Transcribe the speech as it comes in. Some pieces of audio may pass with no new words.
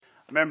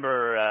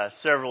remember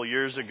several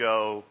years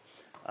ago,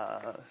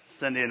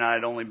 Cindy and I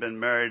had only been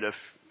married a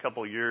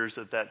couple years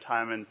at that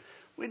time, and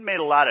we'd made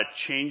a lot of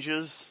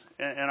changes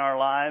in our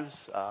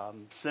lives.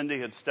 Cindy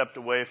had stepped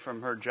away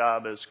from her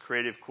job as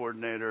creative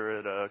coordinator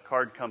at a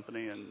card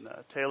company in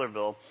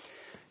Taylorville,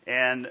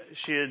 and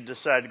she had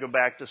decided to go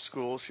back to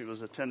school. She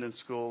was attending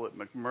school at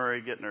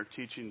McMurray, getting her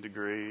teaching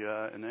degree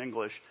in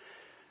English.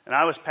 And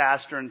I was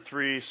pastoring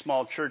 3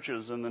 small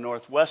churches in the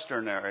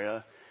northwestern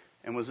area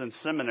and was in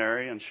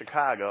seminary in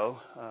Chicago,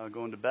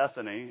 going to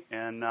Bethany.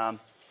 And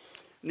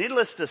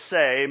needless to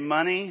say,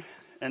 money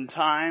and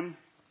time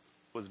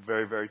was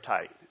very, very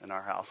tight in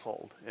our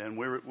household. And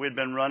we'd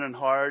been running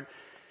hard,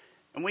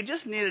 and we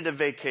just needed a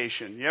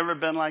vacation. You ever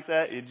been like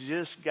that? You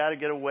just got to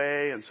get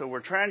away. And so we're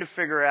trying to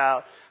figure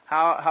out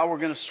how we're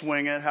going to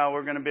swing it, how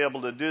we're going to be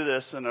able to do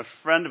this. And a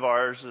friend of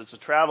ours that's a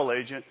travel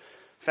agent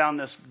found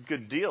this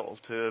good deal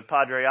to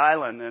Padre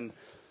Island. And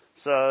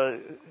so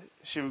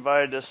she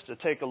invited us to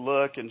take a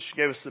look, and she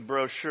gave us the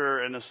brochure.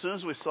 And as soon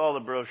as we saw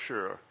the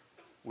brochure,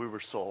 we were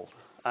sold.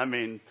 I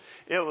mean,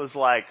 it was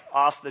like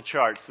off the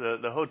charts.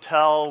 The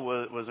hotel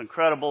was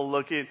incredible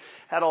looking,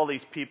 had all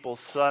these people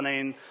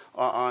sunning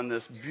on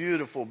this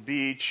beautiful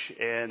beach,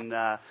 and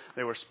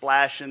they were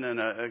splashing in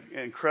an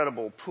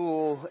incredible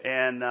pool,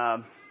 and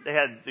they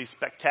had these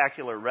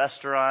spectacular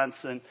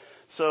restaurants. And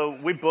so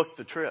we booked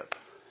the trip.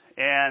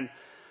 And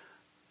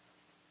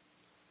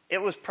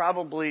it was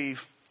probably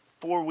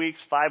 4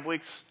 weeks, 5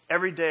 weeks,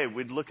 every day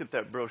we'd look at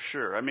that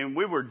brochure. I mean,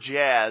 we were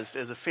jazzed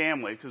as a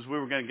family because we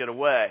were going to get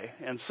away.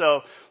 And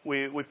so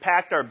we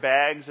packed our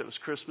bags. It was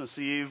Christmas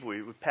Eve.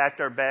 We packed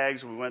our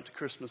bags. We went to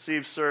Christmas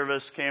Eve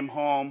service, came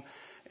home,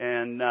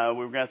 and we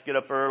were going to have to get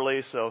up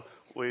early. So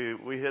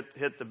we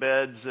hit the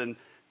beds, and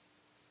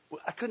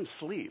I couldn't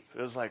sleep.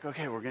 It was like,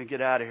 okay, we're going to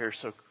get out of here.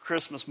 So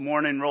Christmas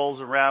morning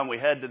rolls around. We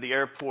head to the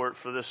airport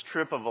for this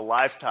trip of a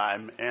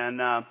lifetime.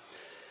 And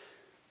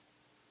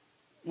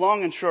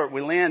long and short,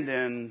 we land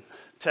in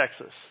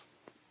Texas,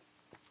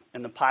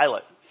 and the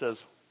pilot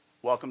says,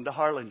 "Welcome to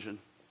Harlingen.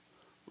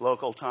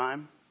 Local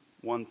time,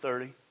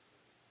 1:30,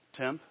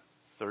 temp,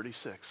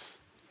 36.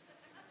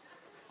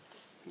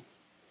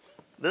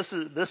 This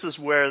is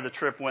where the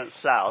trip went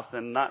south,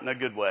 and not in a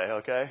good way,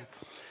 okay?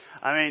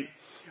 I mean,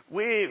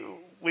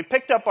 we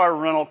picked up our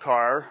rental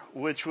car,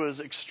 which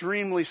was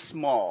extremely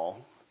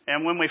small.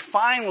 And when we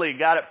finally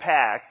got it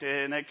packed,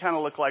 and it kind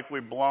of looked like we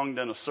belonged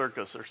in a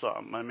circus or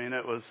something. I mean,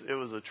 it was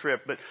a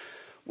trip. But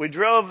we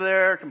drove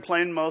there,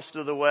 complained most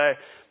of the way.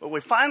 But we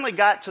finally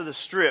got to the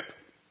Strip,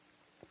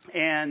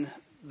 and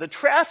the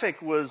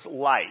traffic was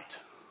light.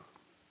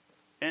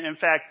 And in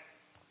fact,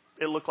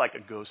 it looked like a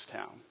ghost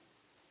town.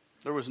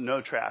 There was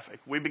no traffic.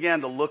 We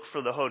began to look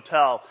for the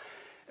hotel,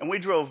 and we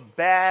drove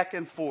back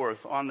and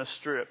forth on the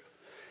Strip.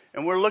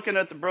 And we're looking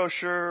at the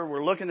brochure,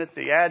 we're looking at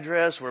the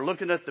address, we're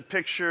looking at the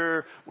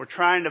picture, we're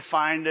trying to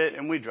find it,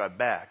 and we drive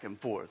back and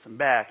forth and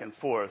back and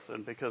forth.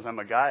 And because I'm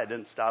a guy, I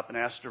didn't stop and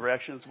ask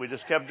directions. We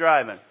just kept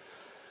driving.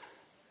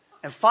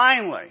 And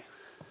finally,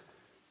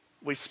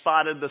 we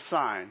spotted the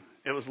sign.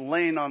 It was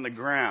laying on the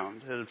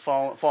ground. It had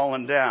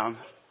fallen down.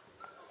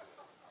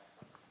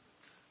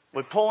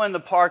 We pull in the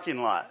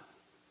parking lot.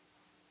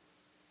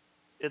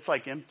 It's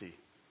like empty.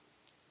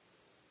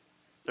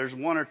 There's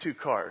 1 or 2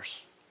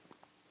 cars.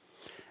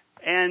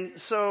 And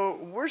so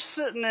we're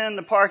sitting in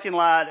the parking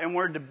lot, and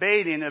we're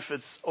debating if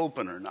it's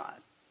open or not.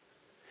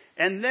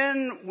 And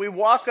then we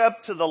walk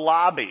up to the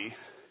lobby,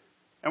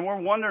 and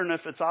we're wondering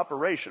if it's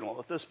operational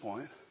at this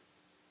point,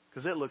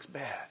 because it looks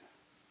bad.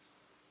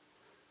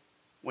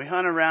 We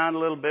hunt around a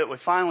little bit. We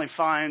finally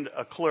find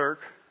a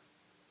clerk.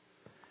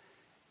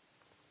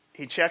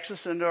 He checks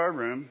us into our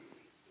room.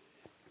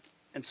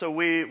 And so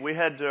we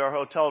head to our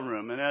hotel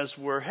room. And as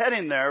we're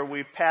heading there,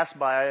 we pass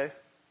by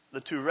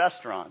the 2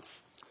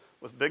 restaurants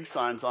with big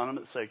signs on them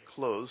that say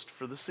closed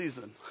for the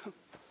season.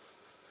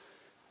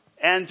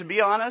 And to be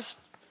honest,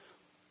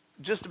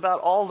 just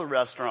about all the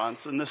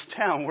restaurants in this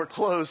town were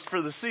closed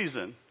for the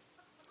season.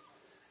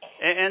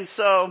 And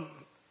so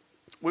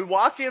we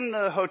walk in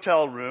the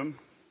hotel room,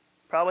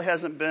 probably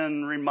hasn't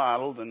been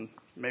remodeled in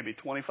maybe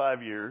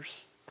 25 years.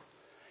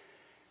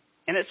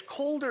 And it's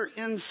colder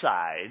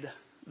inside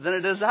than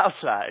it is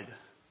outside.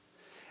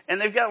 And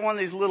they've got one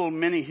of these little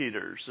mini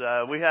heaters.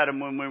 We had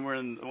them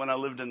when I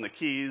lived in the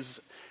Keys.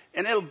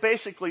 And it'll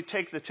basically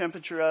take the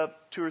temperature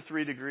up 2 or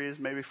 3 degrees,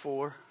 maybe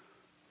 4.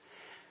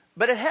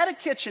 But it had a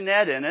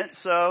kitchenette in it,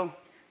 so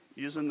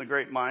using the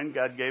great mind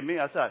God gave me,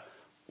 I thought,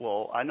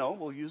 well, I know,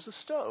 we'll use a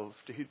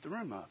stove to heat the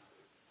room up.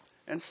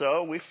 And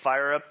so we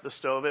fire up the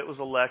stove. It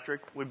was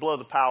electric. We blow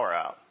the power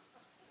out.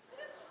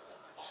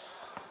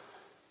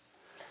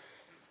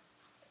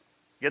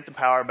 Get the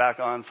power back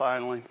on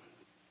finally.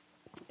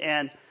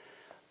 And,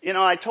 you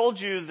know, I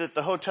told you that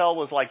the hotel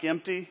was like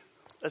empty.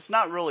 That's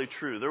not really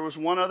true. There was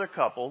one other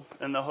couple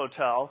in the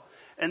hotel.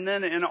 And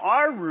then in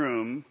our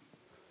room,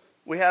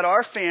 we had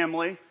our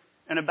family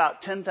and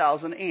about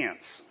 10,000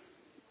 ants.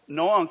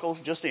 No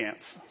uncles, just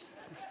ants.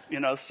 You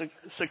know,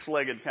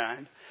 six-legged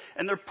kind.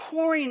 And they're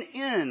pouring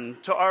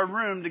into our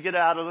room to get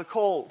out of the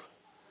cold.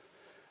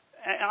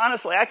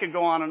 honestly, I could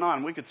go on and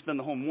on. We could spend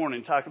the whole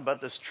morning talking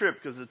about this trip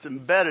because it's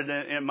embedded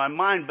in my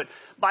mind. But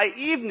by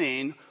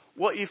evening,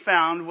 what you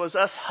found was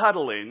us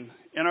huddling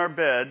in our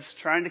beds,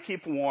 trying to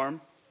keep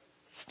warm.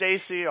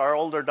 Stacy, our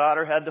older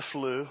daughter, had the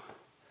flu.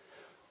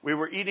 We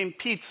were eating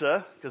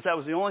pizza because that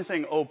was the only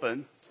thing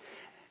open.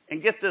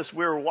 And get this,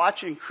 we were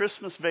watching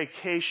Christmas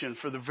Vacation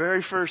for the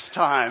very first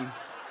time.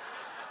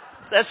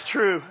 That's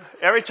true.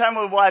 Every time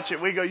we watch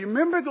it, we go, you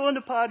remember going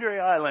to Padre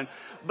Island?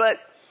 But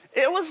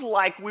it was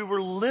like we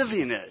were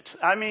living it.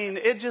 I mean,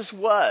 it just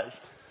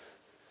was.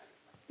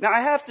 Now,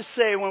 I have to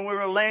say, when we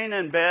were laying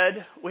in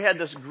bed, we had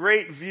this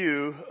great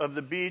view of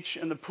the beach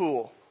and the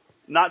pool.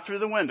 Not through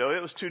the window.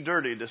 It was too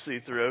dirty to see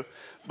through.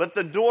 But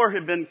the door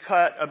had been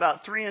cut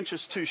about 3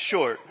 inches too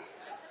short.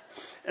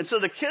 And so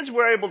the kids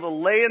were able to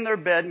lay in their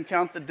bed and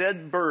count the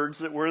dead birds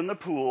that were in the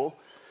pool.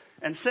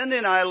 And Cindy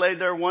and I laid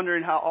there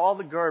wondering how all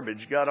the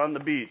garbage got on the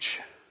beach.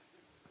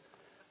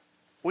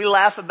 We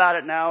laugh about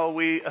it now.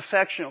 We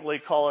affectionately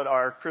call it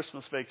our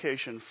Christmas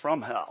vacation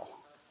from hell.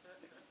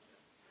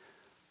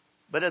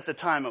 But at the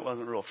time, it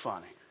wasn't real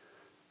funny.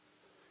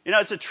 You know,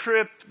 it's a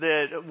trip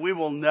that we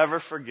will never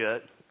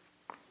forget.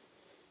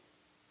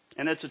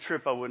 And it's a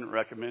trip I wouldn't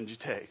recommend you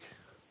take.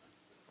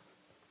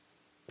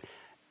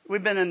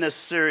 We've been in this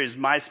series,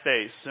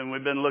 MySpace, and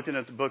we've been looking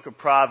at the book of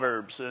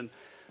Proverbs, and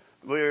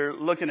we're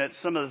looking at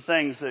some of the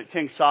things that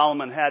King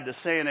Solomon had to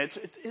say, and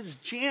it's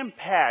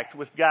jam-packed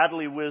with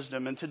godly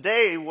wisdom. And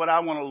today, what I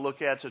want to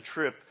look at is a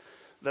trip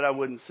that I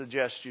wouldn't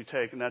suggest you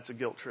take, and that's a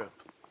guilt trip.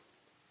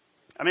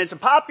 I mean, it's a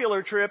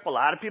popular trip. A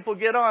lot of people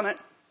get on it.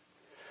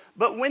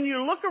 But when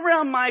you look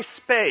around my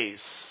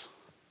space,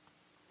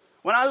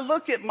 when I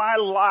look at my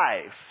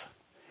life,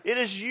 it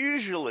is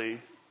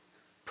usually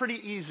pretty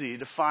easy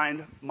to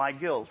find my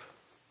guilt.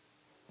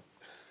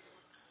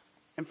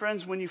 And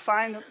friends, when you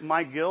find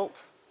my guilt,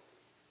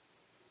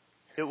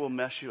 it will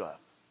mess you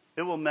up.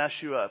 It will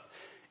mess you up.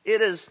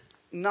 It is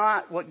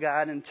not what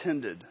God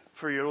intended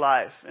for your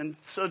life. And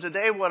so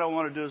today what I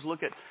want to do is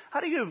look at how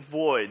do you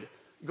avoid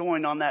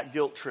going on that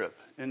guilt trip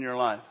in your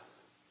life?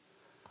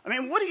 I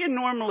mean, what do you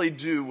normally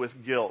do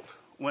with guilt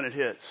when it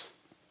hits?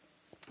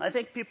 I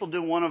think people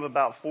do one of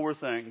about 4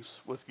 things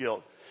with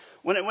guilt.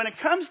 When it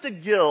comes to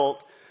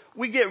guilt,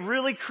 we get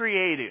really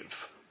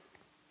creative.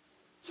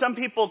 Some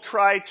people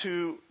try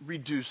to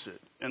reduce it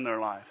in their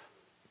life.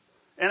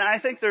 And I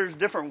think there's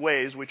different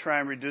ways we try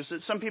and reduce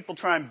it. Some people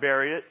try and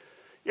bury it.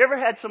 You ever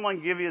had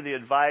someone give you the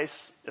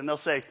advice and they'll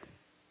say,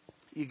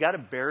 you got to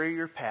bury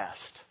your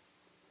past?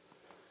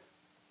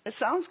 It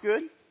sounds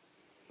good.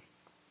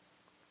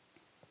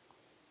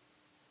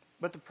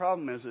 But the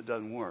problem is it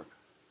doesn't work.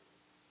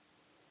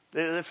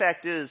 The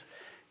fact is,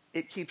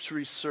 it keeps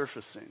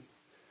resurfacing.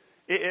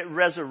 It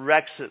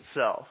resurrects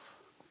itself.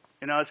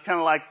 You know, it's kind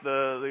of like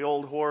the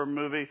old horror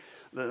movie,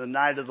 the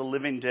Night of the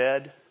Living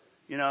Dead.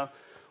 You know,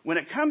 when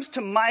it comes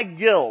to my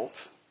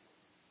guilt,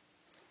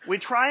 we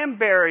try and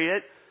bury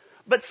it,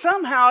 but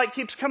somehow it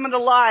keeps coming to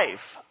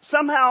life.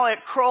 Somehow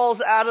it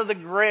crawls out of the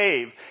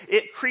grave.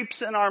 It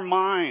creeps in our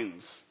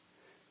minds.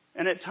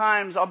 And at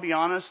times, I'll be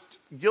honest,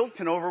 guilt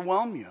can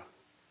overwhelm you.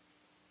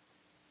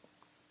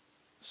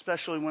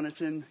 Especially when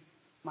it's in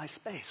my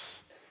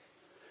space.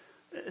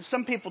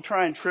 Some people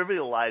try and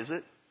trivialize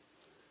it.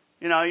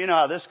 You know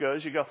how this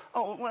goes. You go,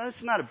 oh, well,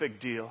 it's not a big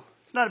deal.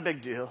 It's not a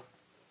big deal.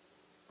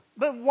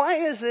 But why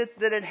is it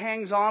that it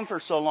hangs on for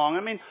so long? I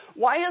mean,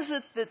 why is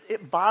it that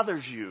it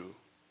bothers you?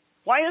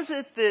 Why is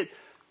it that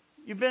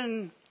you've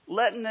been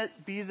letting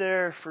it be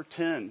there for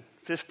 10,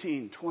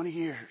 15, 20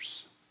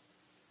 years?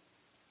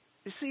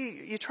 You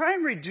see, you try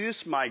and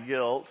reduce my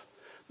guilt,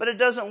 but it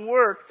doesn't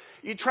work.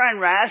 You try and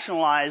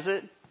rationalize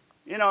it.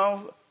 You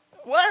know,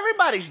 well,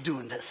 everybody's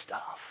doing this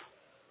stuff.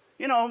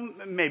 You know,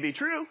 it may be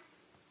true,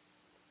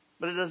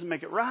 but it doesn't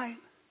make it right.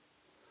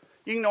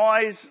 You can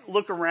always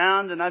look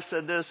around, and I've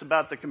said this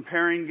about the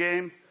comparing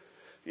game.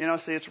 You know,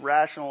 see, it's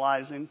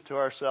rationalizing to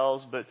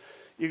ourselves, but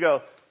you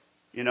go,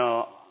 you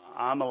know,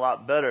 I'm a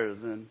lot better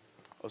than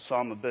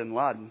Osama bin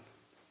Laden.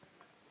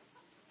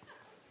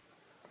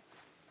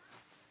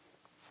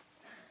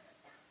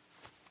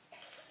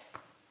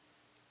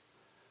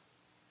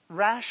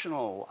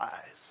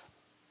 Rationalize.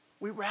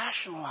 We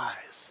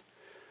rationalize.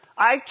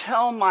 I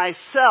tell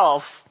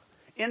myself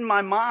in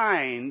my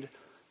mind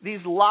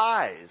these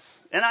lies.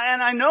 And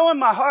I know in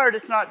my heart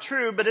it's not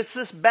true, but it's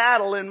this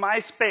battle in my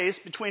space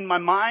between my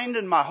mind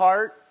and my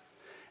heart.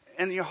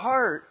 And your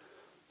heart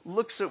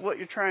looks at what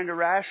you're trying to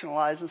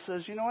rationalize and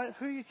says, you know what,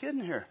 who are you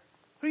kidding here?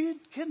 Who are you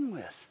kidding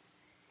with?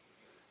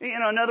 You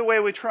know, another way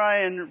we try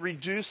and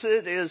reduce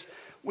it is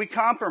we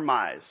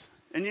compromise.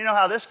 And you know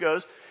how this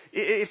goes.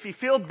 If you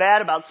feel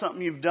bad about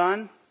something you've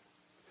done,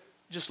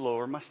 just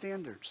lower my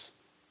standards.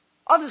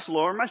 I'll just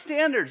lower my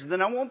standards,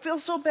 then I won't feel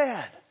so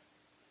bad.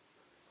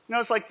 You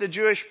know, it's like the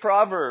Jewish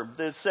proverb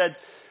that said,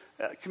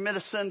 commit a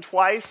sin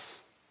twice,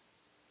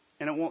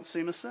 and it won't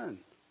seem a sin.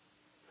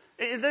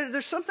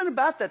 There's something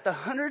about that. The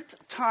 100th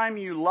time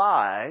you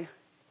lie,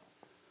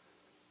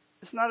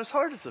 it's not as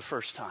hard as the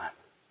first time.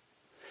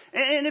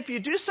 And if you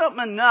do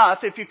something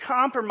enough, if you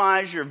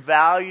compromise your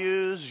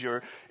values,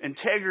 your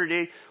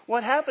integrity,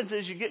 what happens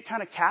is you get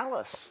kind of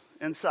callous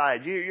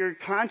inside. Your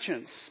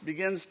conscience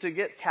begins to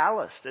get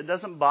calloused. It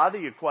doesn't bother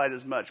you quite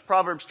as much.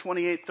 Proverbs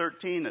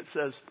 28:13, it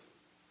says,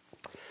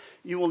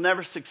 you will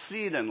never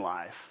succeed in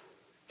life.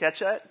 Catch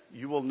that?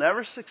 You will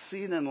never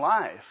succeed in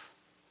life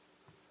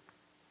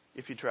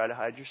if you try to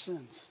hide your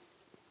sins.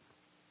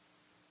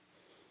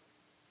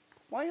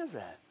 Why is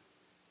that?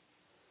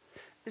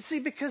 You see,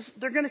 because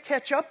they're going to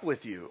catch up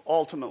with you,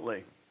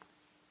 ultimately.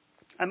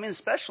 I mean,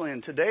 especially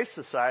in today's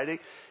society.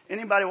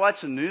 Anybody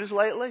watch the news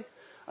lately?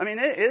 I mean,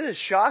 it is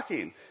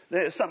shocking.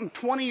 There's something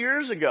 20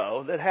 years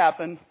ago that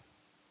happened.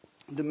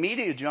 The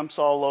media jumps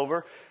all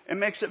over and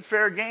makes it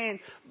fair game.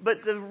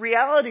 But the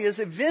reality is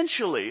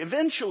eventually,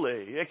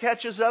 it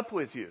catches up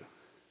with you.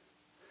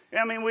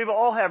 I mean, we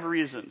all have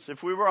reasons.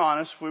 If we were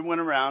honest, if we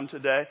went around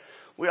today,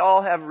 we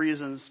all have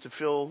reasons to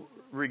feel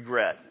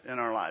regret in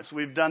our lives.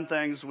 We've done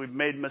things, we've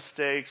made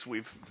mistakes,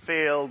 we've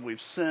failed,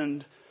 we've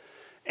sinned.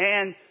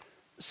 And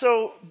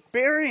so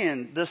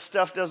burying this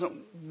stuff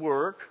doesn't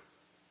work.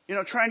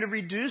 Trying to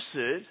reduce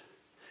it.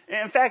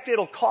 And in fact,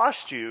 it'll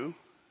cost you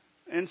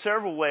in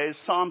several ways.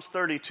 Psalms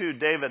 32,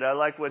 David, I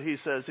like what he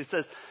says. He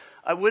says,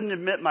 I wouldn't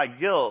admit my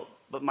guilt,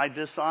 but my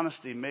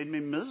dishonesty made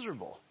me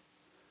miserable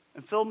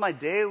and filled my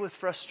day with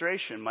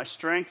frustration. My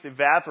strength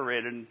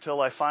evaporated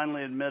until I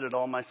finally admitted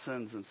all my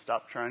sins and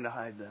stopped trying to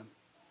hide them.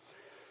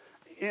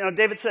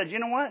 David said, you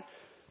know what?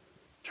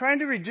 Trying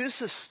to reduce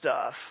this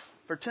stuff,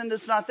 pretend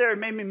it's not there, it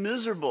made me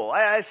miserable.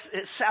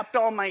 It sapped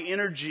all my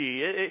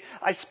energy.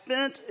 I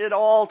spent it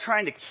all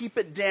trying to keep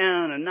it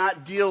down and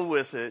not deal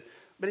with it.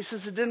 But he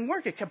says it didn't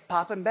work. It kept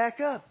popping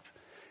back up.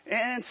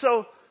 And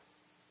so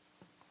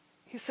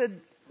he said,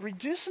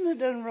 reducing it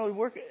doesn't really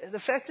work. The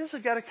fact is,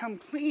 I've got to come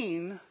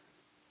clean.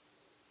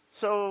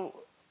 So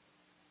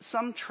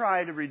some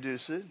try to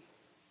reduce it.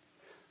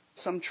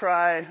 Some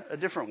try a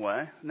different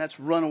way, and that's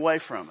run away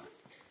from it.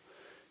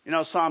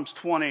 Psalms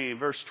 20,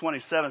 verse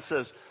 27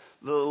 says,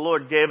 the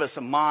Lord gave us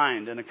a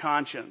mind and a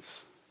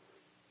conscience.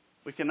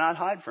 We cannot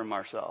hide from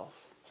ourselves.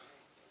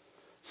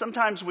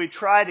 Sometimes we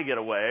try to get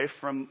away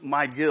from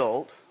my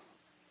guilt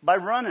by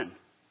running.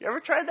 You ever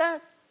tried that?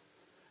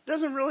 It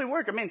doesn't really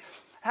work. I mean,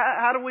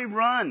 how do we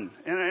run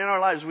in our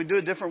lives? We do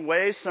it different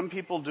ways. Some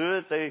people do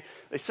it. They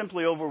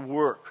simply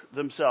overwork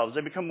themselves.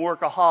 They become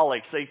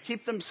workaholics. They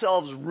keep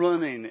themselves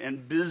running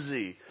and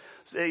busy,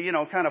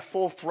 kind of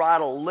full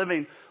throttle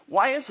living.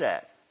 Why is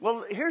that?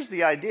 Well, here's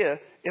the idea.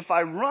 If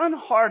I run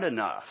hard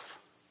enough,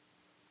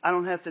 I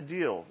don't have to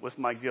deal with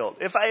my guilt.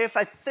 If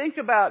I think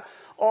about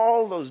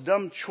all those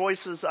dumb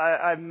choices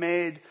I've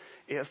made,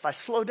 if I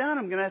slow down,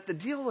 I'm going to have to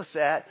deal with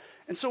that.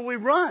 And so we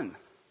run.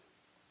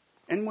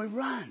 And we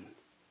run.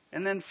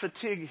 And then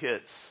fatigue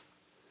hits.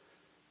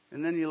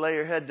 And then you lay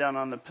your head down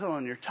on the pillow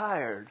and you're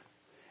tired.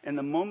 And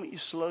the moment you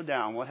slow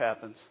down, what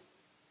happens?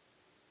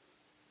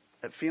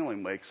 That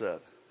feeling wakes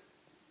up.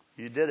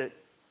 You did it.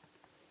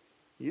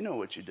 You know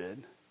what you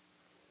did.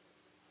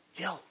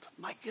 Guilt.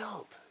 My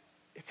guilt.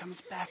 It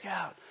comes back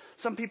out.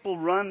 Some people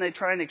run, they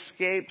try and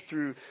escape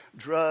through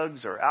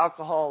drugs or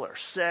alcohol or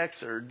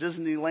sex or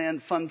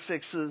Disneyland fun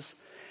fixes.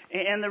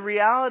 And the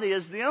reality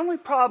is, the only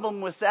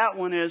problem with that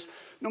one is,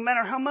 no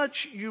matter how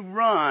much you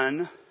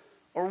run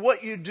or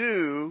what you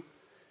do,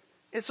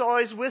 it's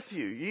always with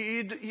you.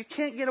 You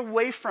can't get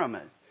away from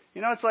it.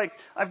 It's like,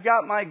 I've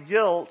got my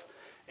guilt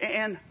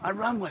and I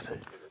run with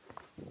it.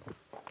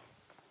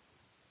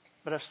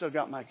 But I've still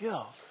got my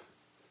guilt.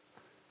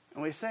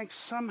 And we think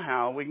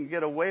somehow we can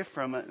get away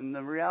from it, and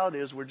the reality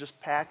is we're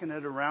just packing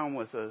it around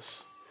with us.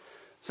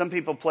 Some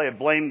people play a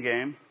blame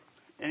game.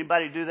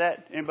 Anybody do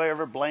that? Anybody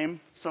ever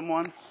blame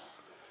someone?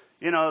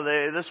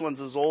 This one's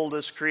as old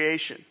as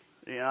creation.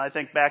 I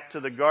think back to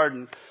the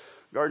Garden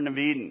of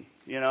Eden.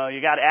 You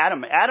got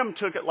Adam. Adam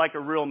took it like a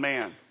real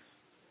man.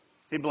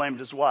 He blamed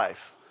his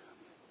wife.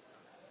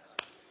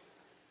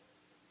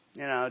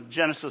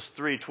 Genesis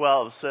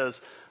 3:12 says,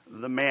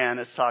 the man,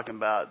 it's talking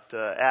about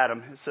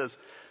Adam, it says,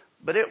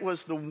 but it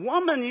was the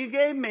woman you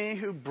gave me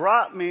who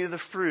brought me the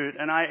fruit,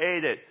 and I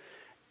ate it.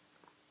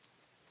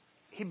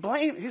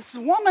 It's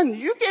the woman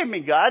you gave me,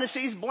 God. See,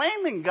 he's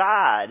blaming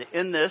God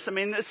in this. I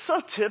mean, it's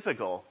so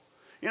typical.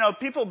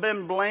 People have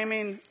been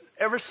blaming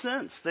ever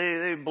since.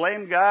 They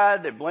blame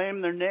God, they blame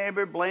their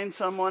neighbor, blame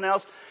someone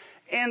else.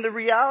 And the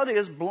reality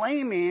is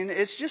blaming,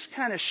 it's just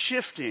kind of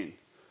shifting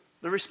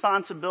the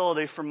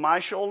responsibility from my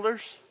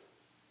shoulders,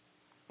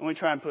 and we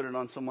try and put it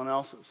on someone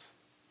else's.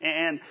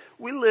 And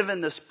we live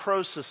in this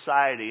pro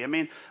society. I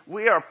mean,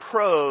 we are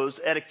pros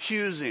at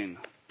accusing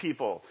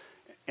people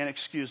and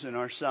excusing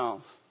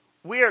ourselves.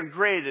 We are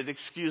great at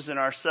excusing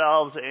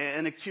ourselves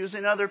and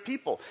accusing other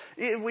people.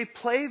 We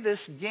play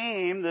this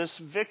game, this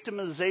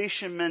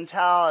victimization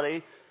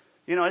mentality.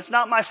 It's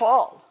not my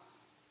fault.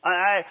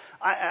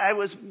 I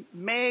was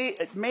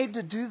made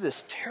to do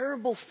this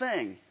terrible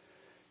thing.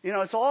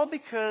 It's all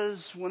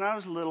because when I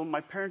was little, my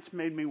parents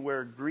made me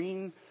wear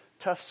green,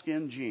 tough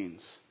skin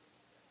jeans.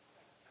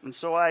 And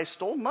so I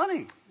stole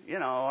money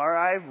or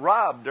I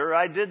robbed, or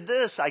I did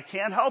this. I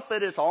can't help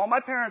it. It's all my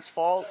parents'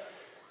 fault.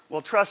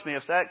 Well, trust me,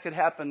 if that could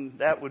happen,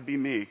 that would be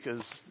me,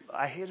 because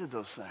I hated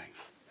those things.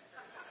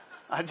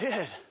 I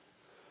did.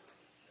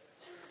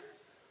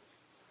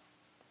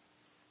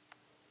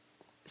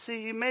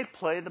 See, you may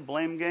play the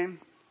blame game,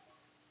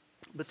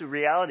 but the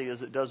reality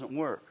is it doesn't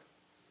work.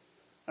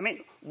 I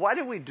mean, why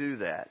do we do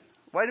that?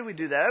 Why do we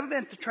do that? I've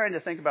been trying to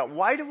think about,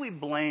 why do we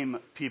blame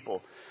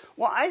people?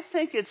 Well, I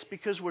think it's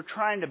because we're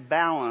trying to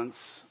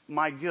balance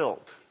my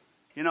guilt.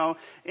 In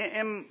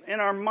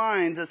our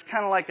minds, it's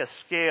kind of like a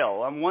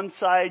scale. On one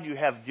side, you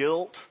have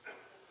guilt,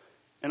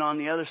 and on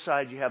the other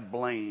side, you have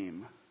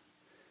blame.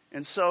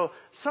 And so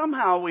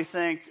somehow we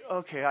think,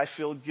 okay, I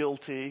feel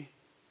guilty.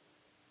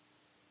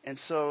 And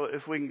so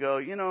if we can go,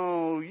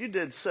 you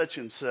did such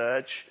and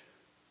such,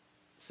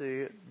 see,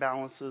 it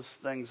balances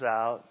things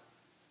out.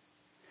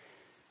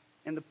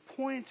 And the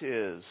point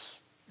is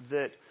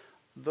that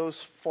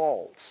those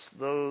faults,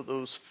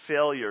 those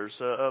failures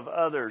of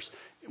others,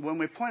 when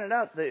we point it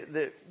out,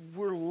 that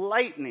we're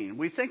lightening.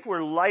 We think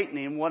we're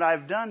lightening what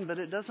I've done, but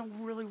it doesn't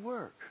really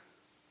work.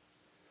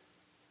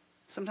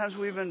 Sometimes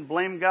we even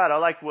blame God. I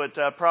like what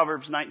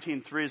Proverbs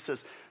 19:3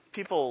 says.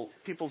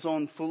 People's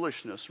own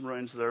foolishness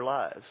ruins their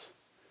lives,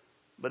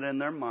 but in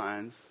their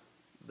minds,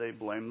 they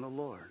blame the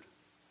Lord.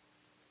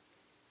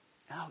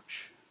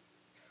 Ouch.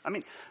 I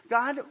mean,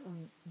 God,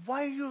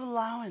 why are you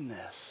allowing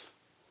this?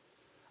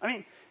 I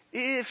mean,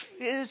 if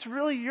it's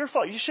really your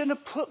fault, you shouldn't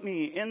have put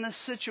me in this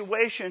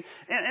situation.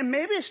 And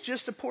maybe it's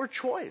just a poor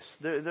choice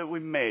that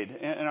we've made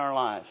in our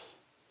lives.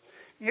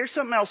 Here's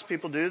something else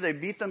people do. They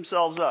beat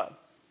themselves up.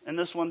 And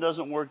this one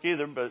doesn't work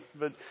either, but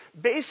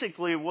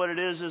basically what it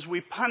is we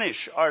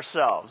punish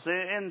ourselves.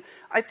 And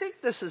I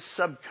think this is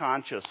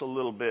subconscious a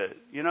little bit.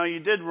 You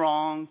did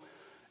wrong,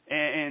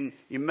 and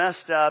you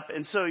messed up,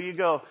 and so you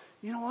go,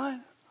 you know what?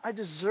 I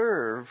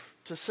deserve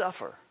to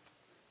suffer.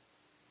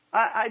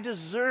 I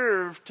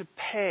deserve to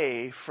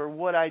pay for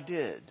what I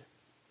did.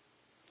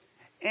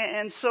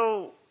 And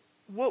so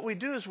what we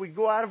do is we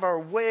go out of our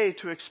way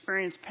to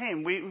experience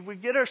pain. We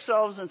get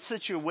ourselves in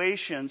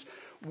situations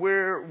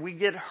where we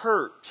get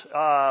hurt,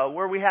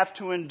 where we have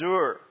to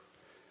endure.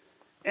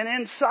 And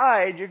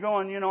inside, you're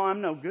going,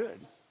 I'm no good.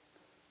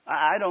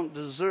 I don't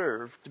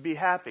deserve to be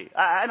happy.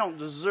 I don't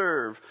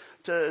deserve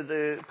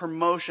the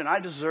promotion. I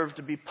deserve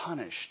to be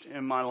punished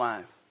in my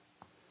life.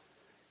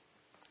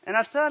 And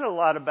I've thought a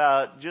lot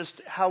about just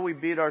how we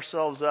beat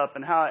ourselves up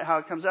and how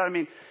it comes out. I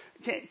mean,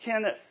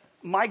 can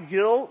my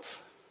guilt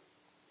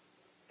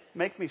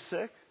make me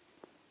sick?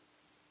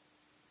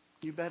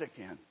 You bet it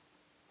can.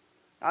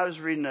 I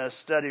was reading a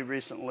study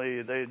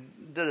recently. They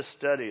did a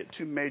study at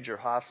 2 major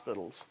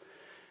hospitals.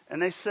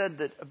 And they said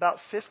that about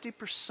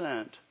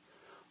 50%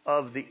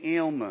 of the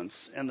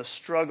ailments and the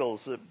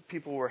struggles that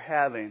people were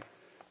having,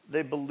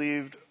 they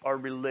believed are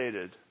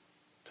related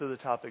to the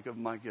topic of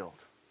my guilt.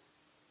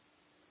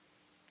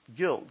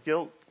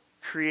 Guilt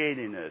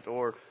creating it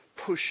or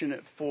pushing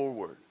it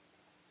forward.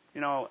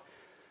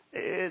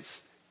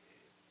 It's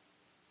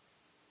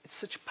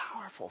such a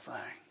powerful thing.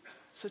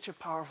 Such a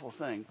powerful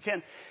thing.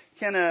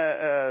 Can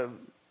a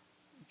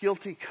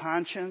guilty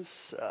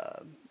conscience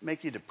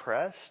make you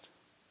depressed?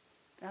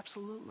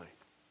 Absolutely.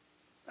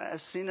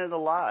 I've seen it a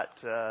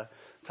lot.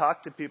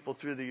 Talked to people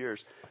through the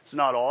years. It's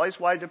not always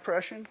why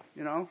depression,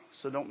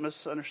 so don't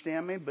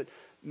misunderstand me, but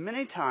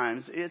many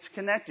times it's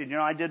connected.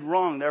 I did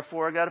wrong,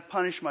 therefore I got to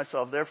punish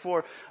myself.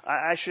 Therefore,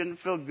 I shouldn't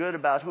feel good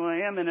about who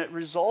I am, and it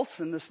results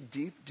in this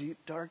deep, deep,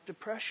 dark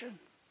depression.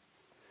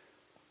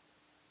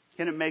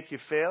 Can it make you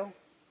fail?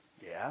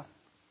 Yeah.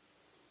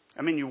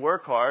 I mean, you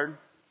work hard,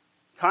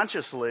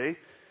 consciously,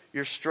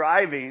 you're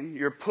striving,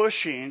 you're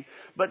pushing,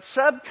 but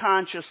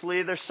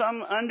subconsciously there's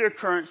some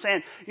undercurrent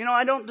saying,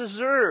 I don't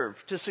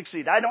deserve to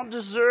succeed. I don't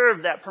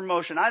deserve that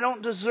promotion. I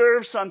don't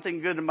deserve something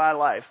good in my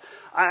life.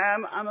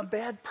 I'm a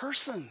bad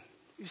person.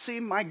 You see,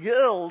 my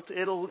guilt,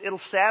 it'll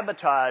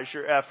sabotage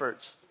your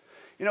efforts.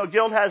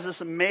 Guilt has this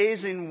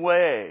amazing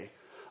way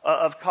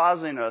of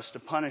causing us to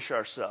punish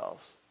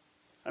ourselves.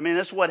 I mean,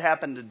 that's what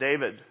happened to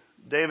David.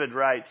 David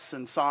writes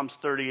in Psalms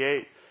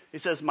 38, he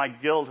says, my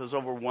guilt has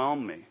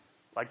overwhelmed me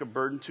like a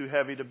burden too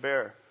heavy to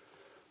bear.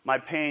 My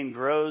pain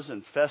grows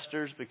and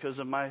festers because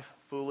of my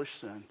foolish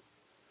sin.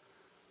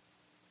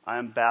 I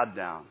am bowed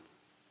down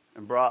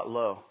and brought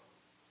low.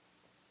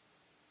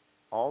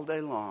 All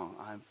day long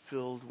I am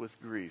filled with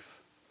grief.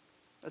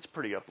 That's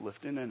pretty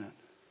uplifting, isn't it?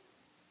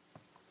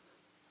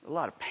 A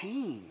lot of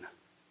pain.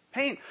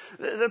 Pain.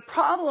 The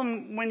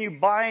problem when you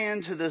buy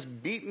into this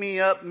beat me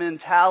up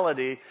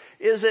mentality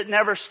is it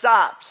never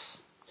stops.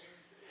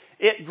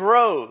 It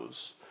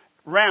grows.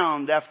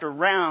 Round after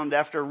round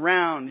after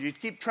round. You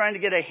keep trying to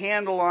get a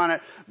handle on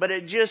it, but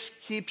it just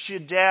keeps you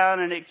down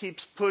and it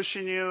keeps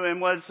pushing you.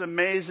 And what's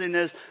amazing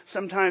is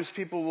sometimes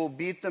people will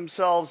beat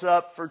themselves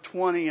up for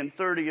 20 and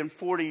 30 and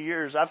 40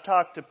 years. I've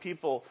talked to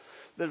people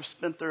that have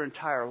spent their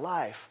entire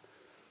life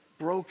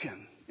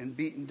broken and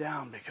beaten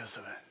down because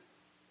of it.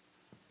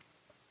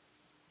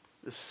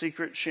 The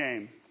secret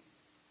shame,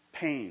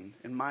 pain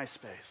in my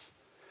space.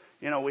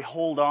 we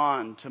hold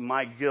on to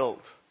my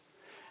guilt.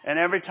 And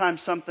every time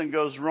something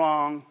goes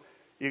wrong,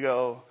 you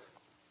go,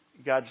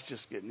 God's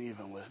just getting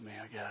even with me,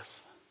 I guess.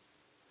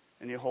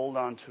 And you hold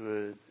on to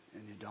it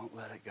and you don't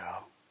let it go.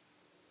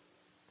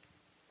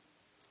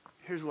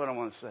 Here's what I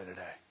want to say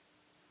today.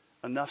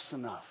 Enough's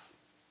enough.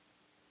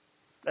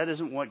 That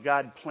isn't what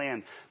God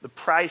planned. The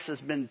price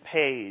has been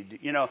paid.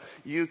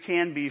 You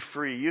can be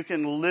free. You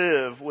can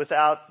live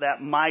without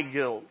that my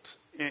guilt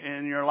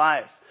in your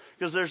life.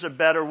 Because there's a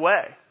better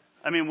way.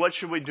 I mean, what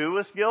should we do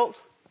with guilt?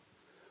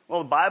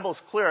 Well, the Bible's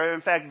clear.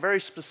 In fact, very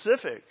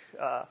specific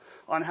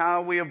on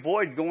how we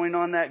avoid going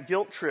on that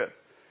guilt trip.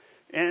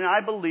 And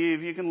I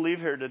believe you can leave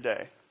here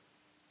today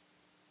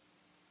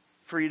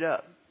freed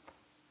up.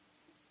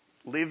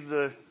 Leave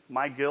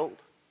my guilt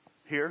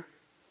here.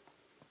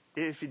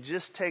 If you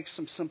just take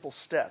some simple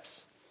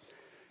steps.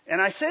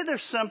 And I say they're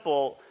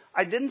simple.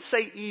 I didn't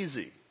say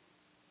easy.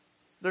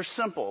 They're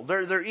simple.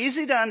 They're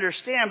easy to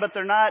understand, but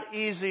they're not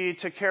easy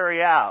to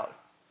carry out.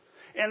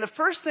 And the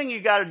first thing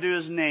you got to do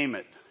is name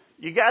it.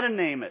 You got to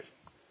name it.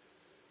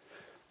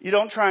 You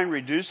don't try and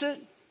reduce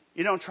it.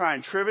 You don't try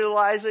and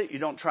trivialize it. You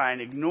don't try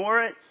and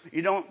ignore it.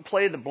 You don't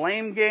play the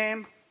blame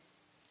game.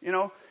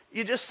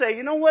 You just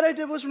say, what I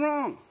did was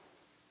wrong.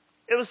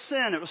 It was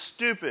sin. It was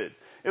stupid.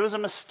 It was a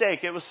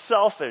mistake. It was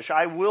selfish.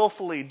 I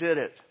willfully did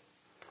it.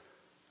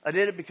 I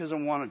did it because I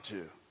wanted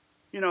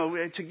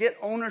to. To get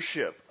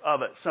ownership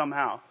of it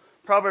somehow.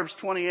 Proverbs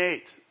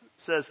 28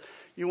 says,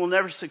 you will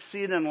never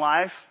succeed in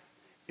life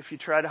if you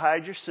try to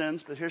hide your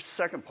sins. But here's the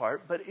second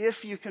part. But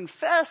if you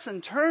confess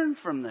and turn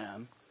from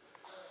them,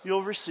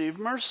 you'll receive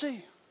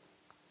mercy.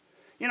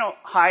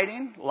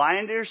 Hiding,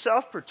 lying to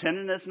yourself,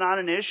 pretending it's not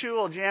an issue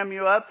will jam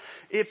you up.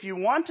 If you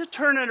want to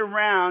turn it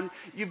around,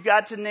 you've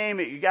got to name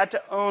it. You've got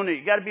to own it.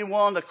 You've got to be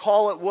willing to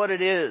call it what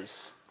it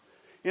is.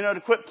 To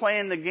quit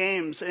playing the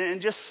games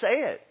and just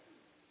say it.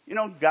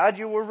 God,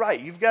 you were right.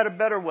 You've got a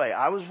better way.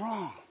 I was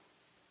wrong.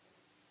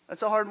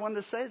 That's a hard one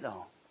to say,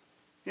 though.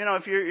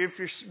 If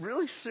you're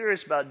really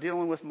serious about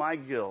dealing with my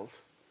guilt,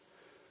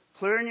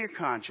 clearing your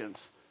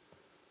conscience,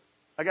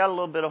 I got a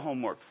little bit of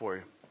homework for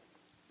you.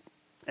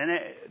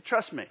 And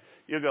trust me,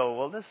 you'll go,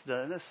 well, this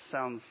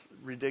sounds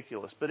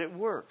ridiculous, but it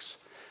works.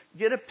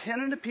 Get a pen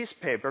and a piece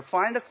of paper,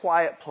 find a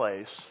quiet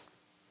place,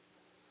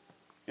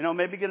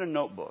 maybe get a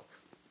notebook.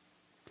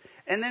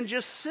 And then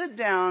just sit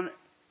down,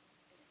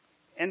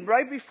 and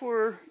right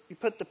before you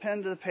put the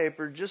pen to the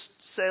paper, just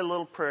say a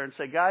little prayer and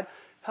say, God,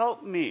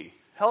 help me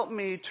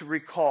to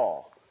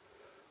recall,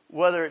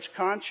 whether it's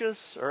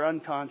conscious or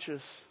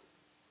unconscious,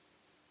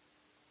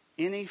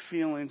 any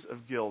feelings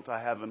of guilt I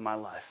have in my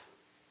life.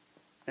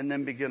 And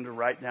then begin to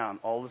write down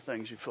all the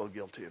things you feel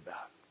guilty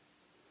about.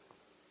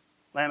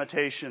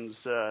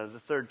 Lamentations, the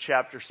 3rd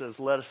chapter says,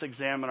 let us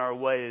examine our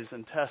ways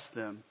and test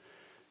them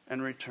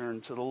and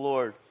return to the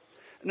Lord.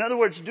 In other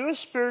words, do a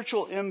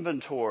spiritual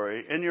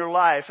inventory in your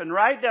life and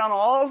write down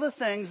all the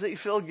things that you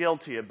feel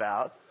guilty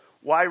about.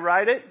 Why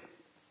write it?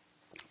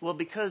 Well,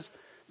 because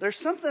there's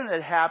something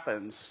that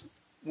happens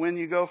when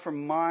you go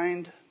from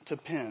mind to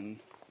pen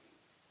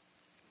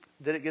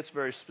that it gets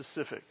very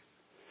specific.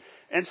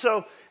 And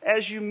so,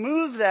 as you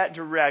move that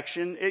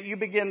direction, you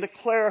begin to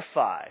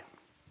clarify.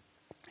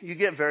 You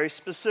get very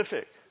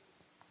specific.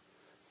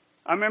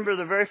 I remember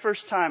the very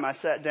first time I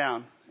sat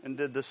down and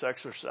did this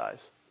exercise.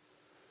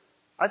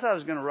 I thought I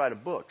was going to write a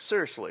book.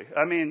 Seriously.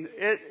 I mean,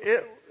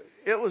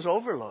 it was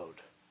overload.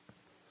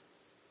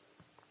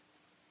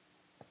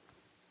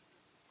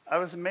 I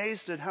was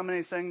amazed at how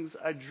many things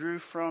I drew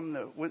from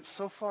that went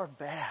so far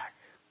back.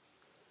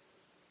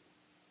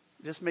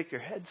 Just make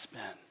your head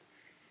spin.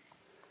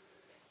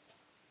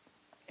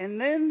 And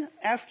then,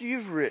 after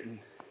you've written,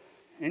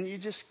 and you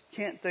just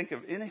can't think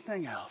of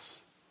anything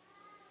else,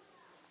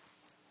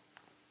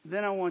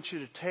 then I want you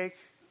to take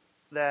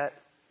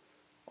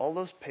all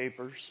those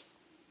papers,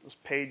 those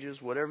pages,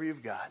 whatever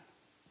you've got,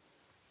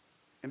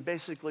 and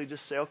basically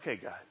just say, okay,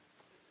 God,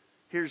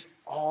 here's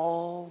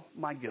all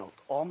my guilt,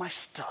 all my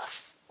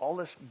stuff, all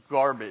this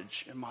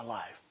garbage in my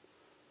life.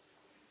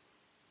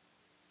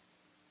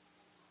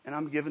 And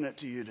I'm giving it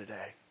to you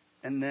today.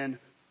 And then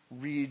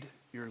read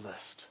your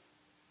list.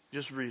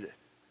 Just read it.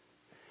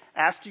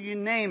 After you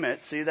name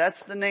it, see,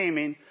 that's the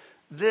naming,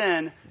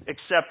 then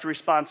accept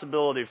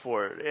responsibility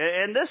for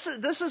it. And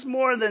this is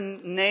more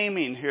than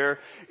naming here.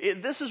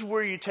 This is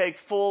where you take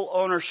full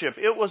ownership.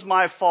 It was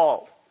my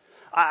fault.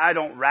 I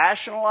don't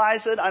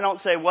rationalize it. I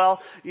don't say,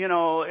 well,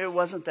 it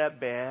wasn't that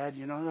bad.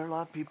 There are a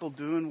lot of people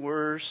doing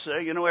worse.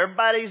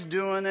 Everybody's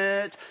doing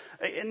it.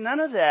 None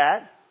of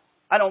that.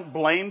 I don't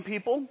blame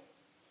people.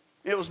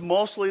 It was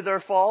mostly their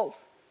fault.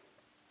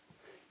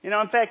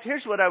 In fact,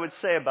 here's what I would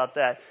say about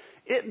that.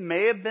 It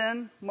may have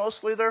been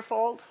mostly their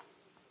fault,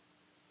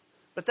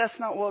 but that's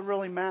not what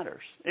really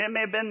matters. It may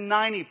have been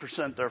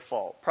 90% their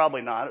fault.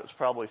 Probably not. It was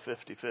probably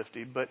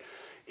 50-50. But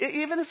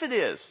even if it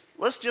is,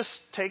 let's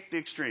just take the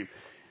extreme.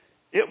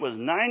 It was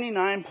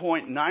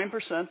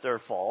 99.9% their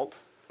fault.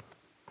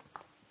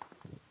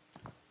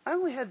 I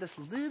only had this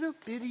little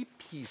bitty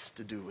piece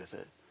to do with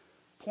it.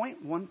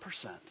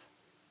 0.1%.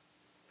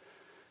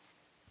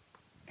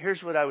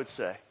 here's what I would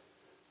say.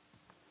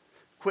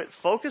 Quit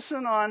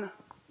focusing on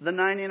the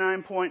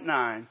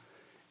 99.9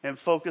 and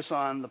focus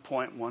on the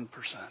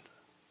 0.1%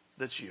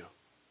 that's you.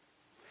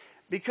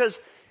 Because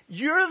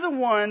you're the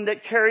one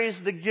that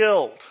carries the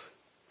guilt.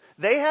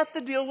 They have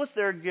to deal with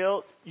their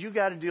guilt. You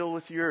got to deal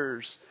with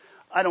yours.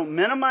 I don't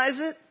minimize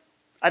it.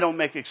 I don't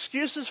make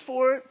excuses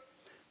for it.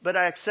 But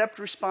I accept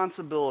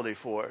responsibility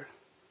for it.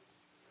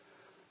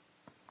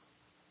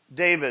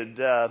 David,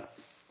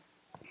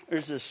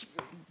 there's this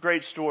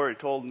great story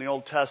told in the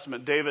Old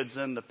Testament. David's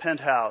in the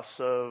penthouse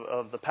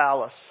of the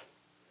palace.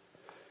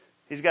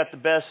 He's got the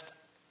best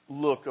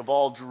look of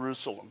all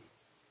Jerusalem.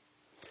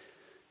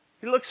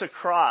 He looks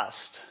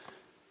across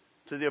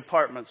to the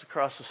apartments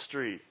across the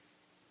street.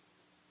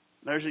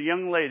 There's a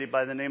young lady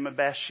by the name of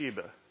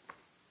Bathsheba.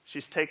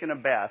 She's taking a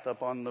bath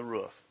up on the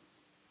roof.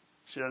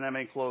 She doesn't have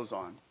any clothes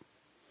on.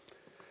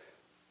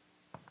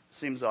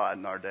 Seems odd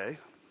in our day,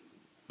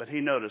 but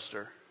he noticed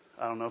her.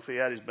 I don't know if he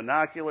had his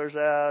binoculars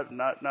out,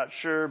 not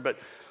sure, but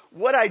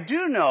what I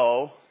do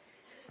know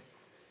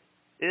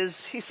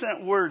is he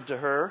sent word to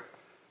her.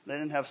 They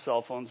didn't have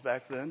cell phones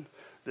back then.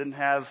 Didn't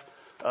have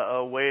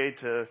a way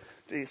to,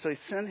 so he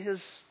sent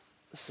his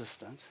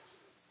assistant.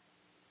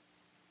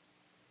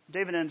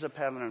 David ends up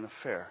having an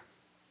affair.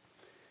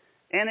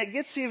 And it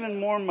gets even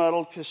more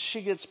muddled because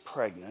she gets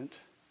pregnant.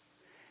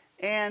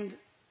 And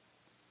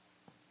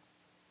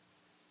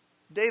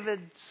David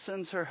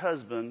sends her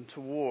husband to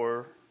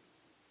war,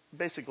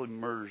 basically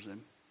murders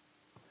him.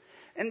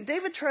 And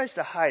David tries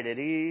to hide it.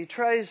 He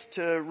tries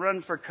to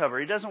run for cover.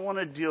 He doesn't want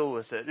to deal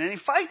with it. And he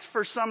fights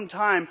for some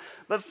time,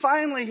 but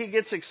finally he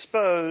gets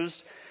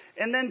exposed.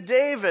 And then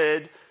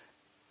David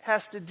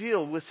has to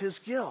deal with his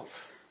guilt.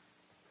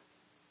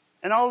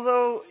 And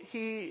although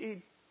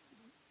he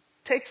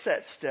takes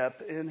that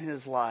step in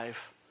his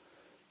life,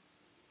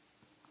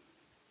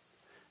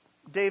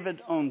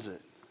 David owns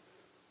it.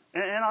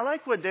 And I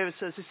like what David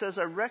says. He says,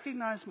 I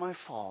recognize my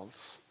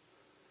faults,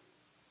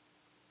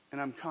 and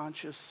I'm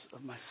conscious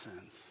of my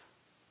sins.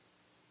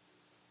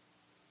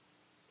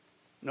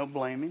 No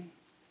blaming.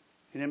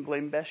 He didn't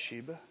blame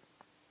Bathsheba.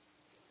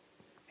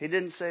 He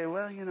didn't say,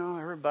 well,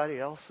 everybody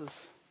else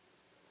is.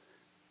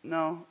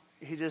 No,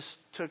 he just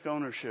took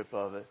ownership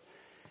of it.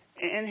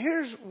 And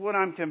here's what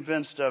I'm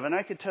convinced of, and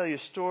I could tell you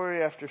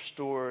story after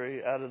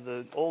story out of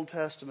the Old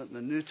Testament and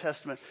the New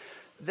Testament,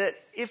 that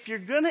if you're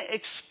going to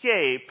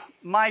escape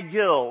my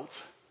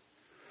guilt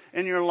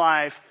in your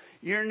life,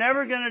 you're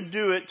never going to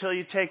do it till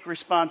you take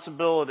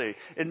responsibility.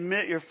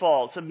 Admit your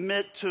faults.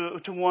 Admit to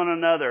one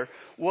another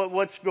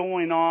what's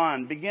going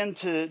on. Begin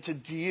to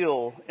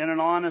deal in an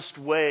honest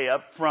way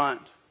up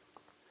front.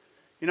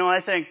 I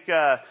think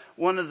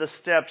one of the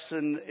steps,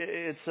 and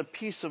it's a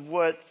piece of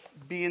what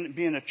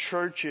being a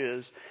church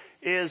is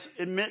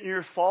admitting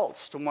your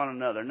faults to one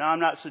another. Now, I'm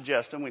not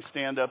suggesting we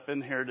stand up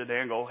in here today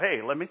and go,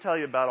 hey, let me tell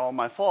you about all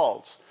my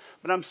faults.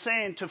 But I'm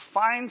saying to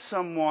find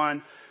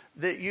someone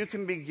that you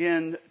can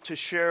begin to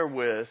share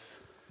with.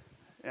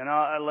 And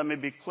let me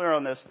be clear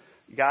on this.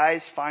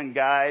 Guys find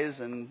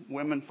guys and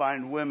women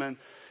find women.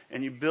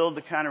 And you build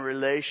the kind of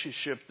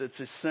relationship that's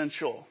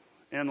essential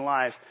in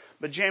life.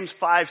 But James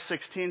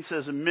 5:16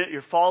 says, admit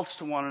your faults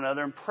to one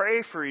another and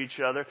pray for each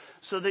other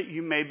so that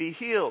you may be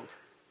healed.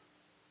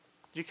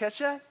 Did you catch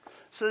that?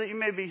 So that you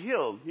may be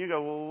healed. You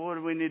go, well, what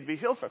do we need to be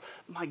healed from?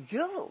 My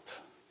guilt.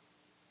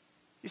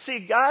 You see,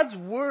 God's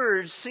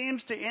word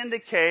seems to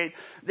indicate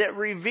that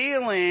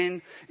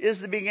revealing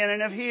is the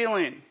beginning of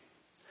healing.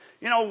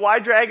 Why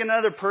drag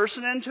another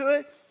person into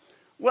it?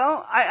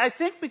 Well, I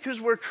think because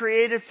we're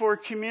created for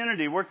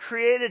community. We're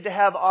created to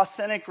have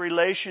authentic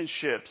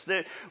relationships.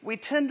 That we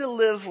tend to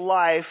live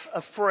life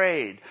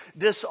afraid,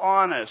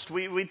 dishonest.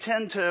 We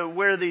tend to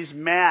wear these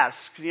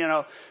masks,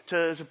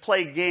 to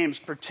play games,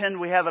 pretend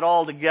we have it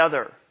all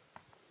together.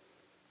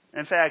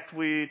 In fact,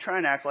 we try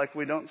and act like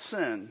we don't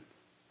sin.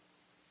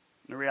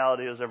 The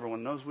reality is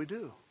everyone knows we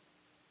do.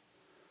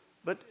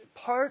 But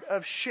part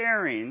of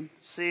sharing,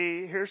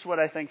 see, here's what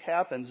I think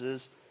happens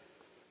is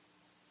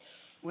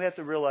we have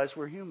to realize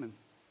we're human.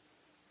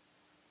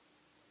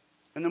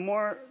 And the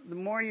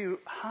more you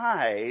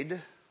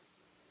hide,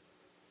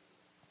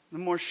 the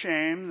more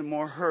shame, the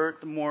more hurt,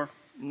 the more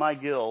my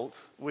guilt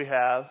we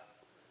have.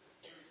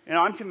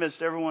 I'm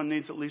convinced everyone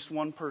needs at least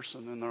one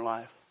person in their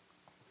life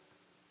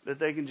that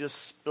they can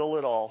just spill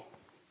it all.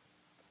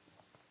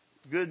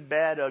 Good,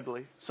 bad,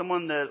 ugly.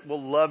 Someone that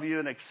will love you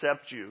and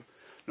accept you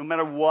no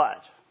matter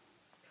what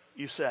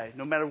you say,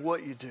 no matter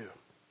what you do.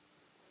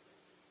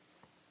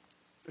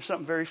 There's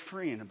something very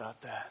freeing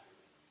about that.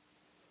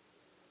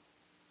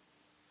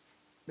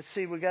 But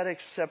see, we've got to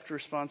accept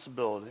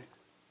responsibility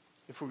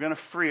if we're going to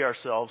free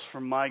ourselves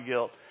from my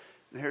guilt.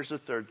 And here's the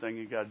third thing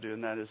you've got to do,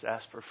 and that is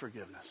ask for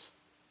forgiveness.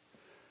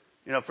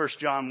 1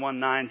 John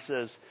 1:9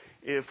 says,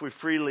 if we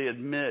freely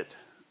admit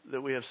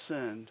that we have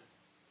sinned,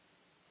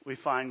 we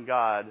find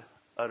God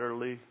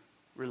utterly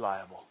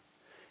reliable.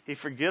 He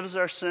forgives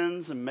our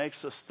sins and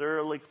makes us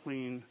thoroughly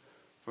clean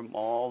from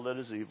all that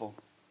is evil.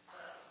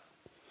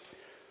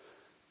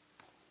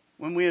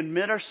 When we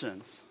admit our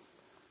sins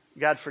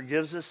God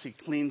forgives us. He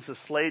cleans the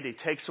slate. He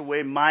takes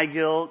away my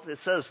guilt. It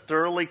says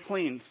thoroughly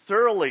cleaned,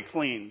 thoroughly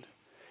cleaned.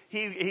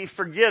 He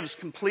forgives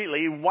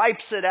completely. He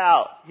wipes it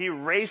out. He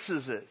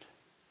erases it.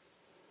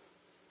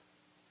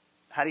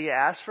 How do you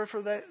ask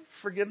for that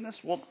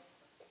forgiveness? Well,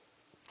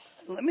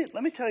 let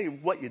me tell you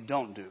what you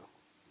don't do.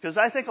 Because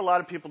I think a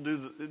lot of people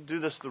do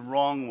this the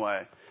wrong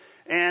way.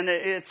 And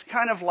it's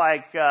kind of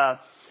like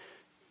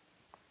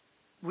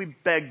we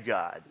beg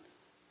God,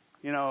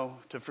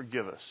 to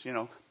forgive us.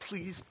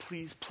 Please,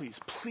 please, please,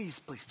 please,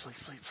 please, please,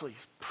 please,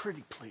 please,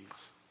 pretty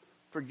please,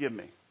 forgive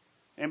me.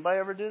 Anybody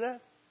ever do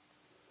that?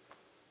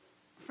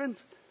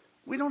 Friends,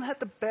 we don't have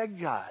to beg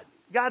God.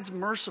 God's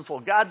merciful.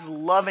 God's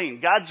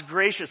loving. God's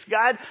gracious.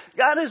 God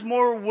is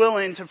more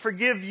willing to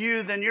forgive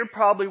you than you're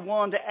probably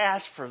willing to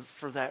ask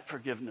for that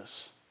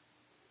forgiveness.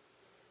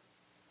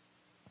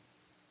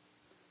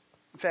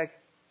 In fact,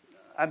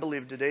 I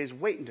believe today He's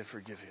waiting to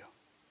forgive you.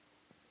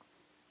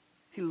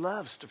 He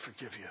loves to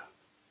forgive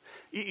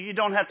you. You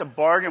don't have to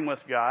bargain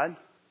with God.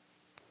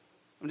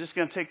 I'm just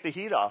going to take the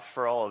heat off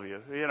for all of you.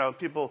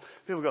 People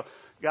go,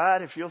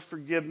 God, if you'll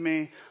forgive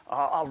me,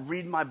 I'll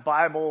read my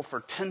Bible for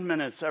 10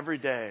 minutes every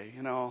day.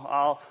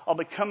 I'll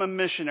become a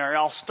missionary.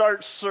 I'll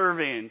start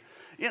serving.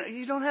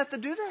 You don't have to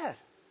do that.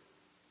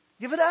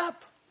 Give it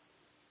up.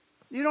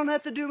 You don't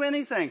have to do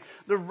anything.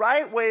 The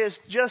right way is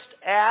just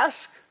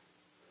ask,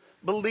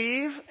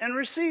 believe, and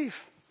receive.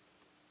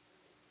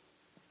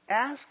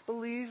 Ask,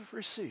 believe,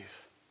 receive.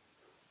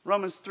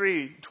 Romans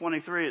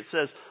 3:23, it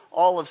says,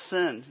 all have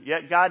sinned,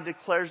 yet God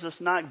declares us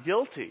not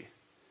guilty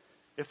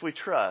if we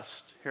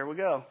trust. Here we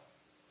go.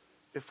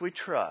 If we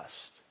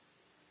trust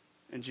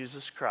in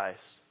Jesus Christ,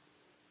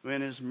 who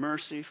in His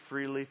mercy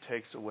freely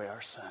takes away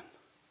our sin.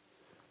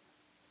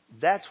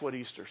 That's what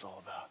Easter's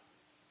all about.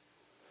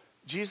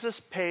 Jesus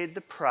paid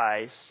the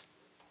price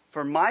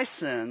for my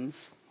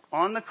sins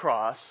on the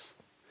cross,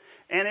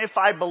 and if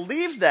I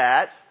believe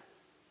that,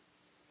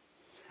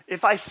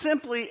 if I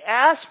simply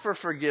ask for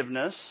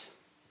forgiveness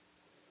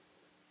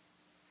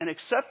and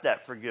accept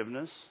that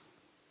forgiveness,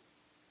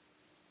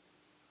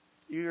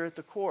 you're at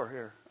the core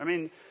here.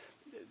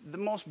 The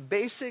most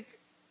basic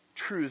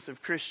truth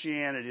of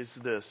Christianity is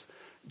this.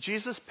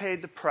 Jesus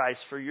paid the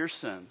price for your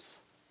sins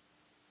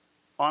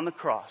on the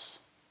cross.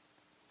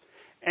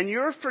 And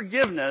your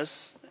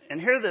forgiveness,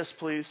 and hear this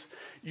please,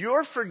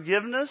 your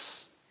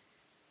forgiveness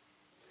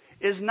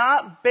is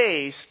not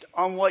based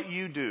on what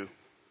you do.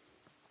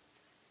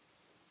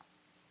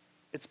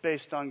 It's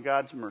based on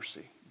God's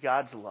mercy,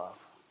 God's love.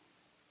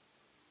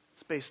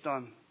 It's based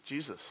on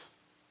Jesus.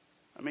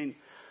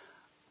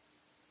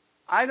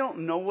 I don't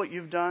know what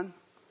you've done.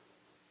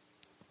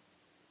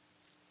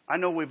 I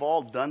know we've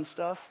all done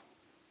stuff.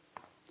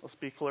 Let's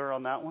be clear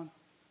on that one.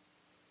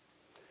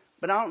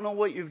 But I don't know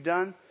what you've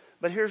done.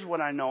 But here's what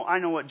I know. I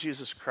know what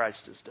Jesus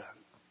Christ has done.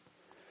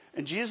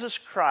 And Jesus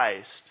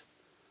Christ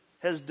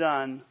has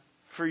done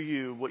for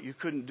you what you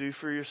couldn't do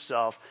for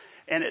yourself.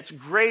 And it's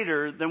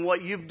greater than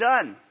what you've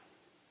done.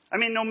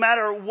 No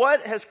matter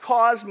what has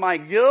caused my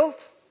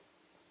guilt,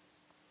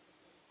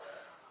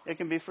 it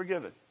can be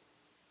forgiven.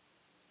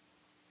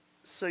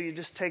 So you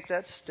just take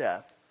that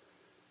step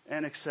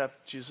and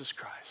accept Jesus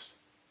Christ.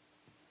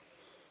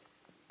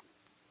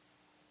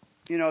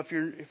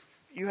 If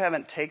you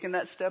haven't taken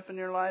that step in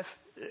your life,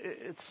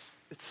 it's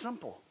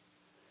simple.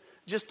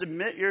 Just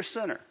admit you're a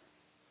sinner.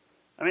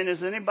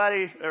 Is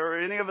anybody or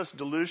any of us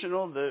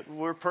delusional that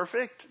we're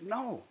perfect?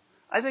 No.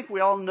 I think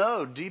we all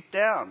know deep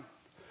down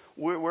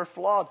we're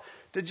flawed.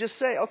 To just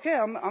say, okay,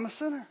 I'm a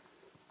sinner.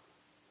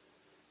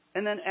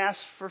 And then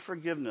ask for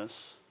forgiveness.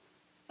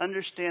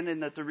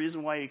 Understanding that the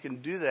reason why you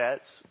can do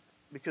that is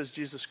because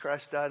Jesus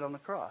Christ died on the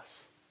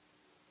cross.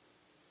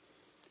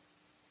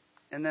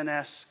 And then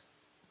ask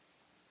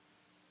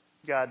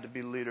God to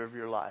be leader of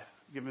your life.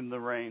 Give Him the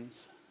reins.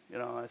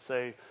 I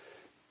say,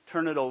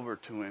 turn it over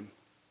to Him.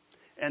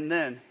 And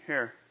then,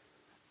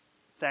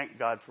 thank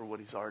God for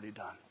what He's already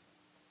done.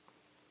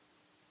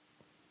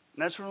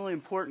 And that's really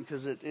important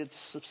because it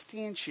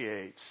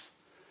substantiates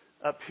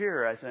up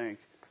here, I think,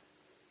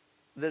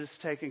 that it's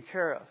taken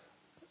care of.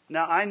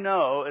 Now, I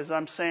know, as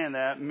I'm saying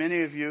that,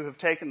 many of you have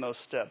taken those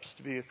steps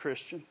to be a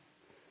Christian.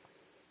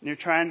 And you're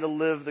trying to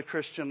live the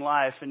Christian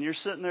life, and you're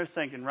sitting there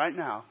thinking right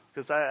now,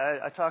 because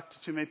I talk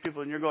to too many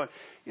people, and you're going,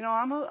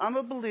 I'm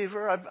a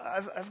believer.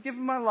 I've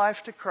given my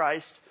life to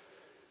Christ,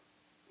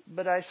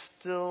 but I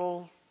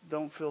still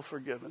don't feel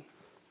forgiven.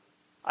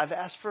 I've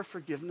asked for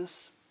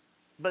forgiveness,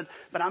 but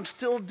I'm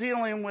still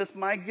dealing with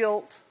my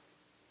guilt.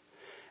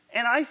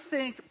 And I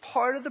think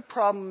part of the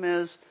problem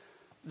is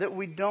that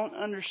we don't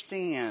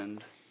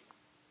understand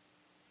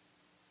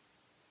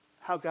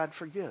how God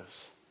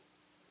forgives.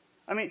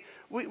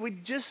 We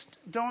just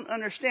don't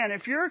understand.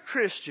 If you're a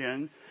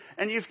Christian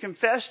and you've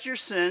confessed your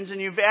sins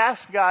and you've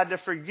asked God to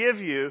forgive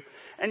you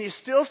and you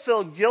still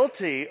feel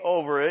guilty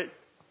over it,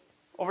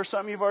 over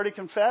something you've already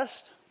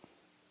confessed,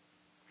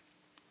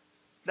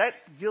 that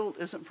guilt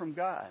isn't from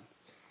God.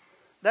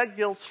 That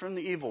guilt's from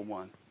the evil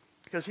one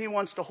because he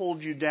wants to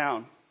hold you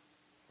down.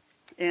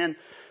 And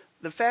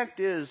the fact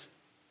is,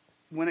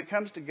 when it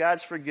comes to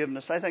God's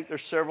forgiveness, I think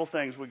there's several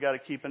things we've got to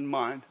keep in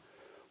mind.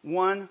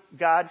 One,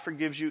 God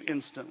forgives you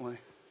instantly.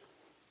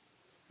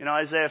 You know,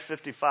 Isaiah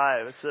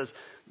 55, it says,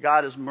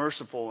 God is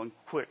merciful and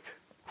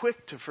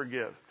quick to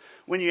forgive.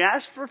 When you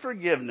ask for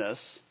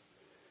forgiveness,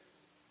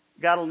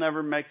 God will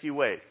never make you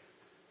wait.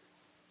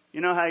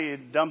 You know how you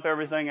dump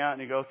everything out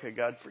and you go, okay,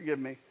 God, forgive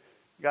me.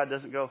 God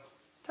doesn't go,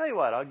 tell you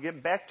what, I'll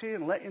get back to you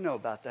and let you know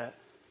about that.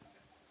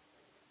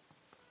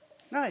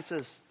 No, he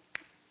says,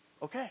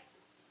 okay.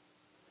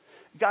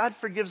 God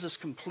forgives us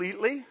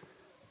completely.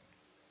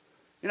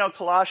 You know,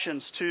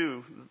 Colossians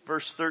 2,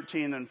 verse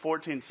 13 and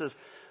 14 says,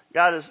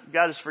 God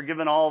has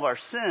forgiven all of our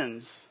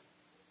sins.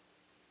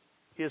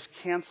 He has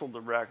canceled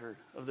the record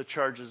of the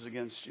charges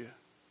against you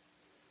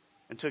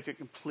and took it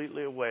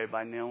completely away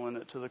by nailing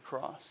it to the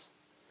cross.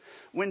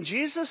 When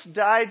Jesus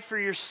died for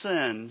your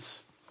sins,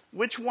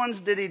 which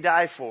ones did he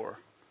die for?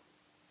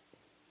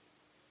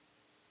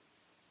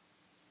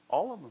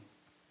 All of them.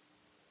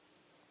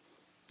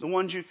 The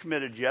ones you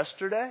committed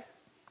yesterday,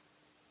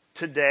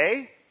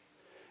 today,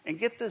 and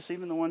get this,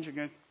 even the ones you're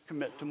going to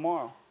commit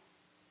tomorrow.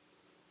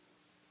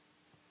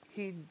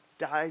 He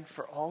died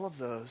for all of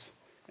those,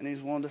 and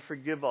he's willing to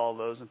forgive all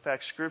those. In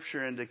fact,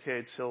 Scripture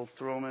indicates he'll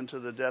throw them into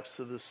the depths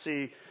of the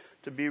sea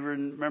to be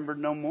remembered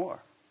no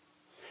more.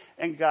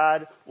 And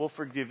God will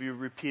forgive you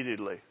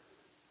repeatedly.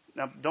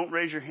 Now, don't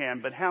raise your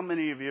hand, but how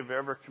many of you have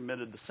ever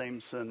committed the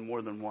same sin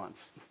more than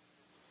once?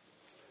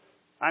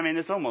 I mean,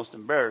 it's almost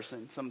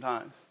embarrassing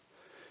sometimes.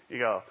 You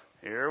go,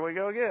 here we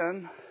go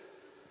again.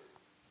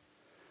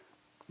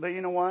 But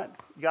you know what?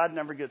 God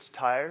never gets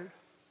tired,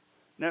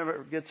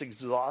 never gets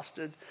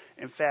exhausted.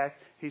 In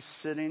fact, he's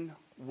sitting,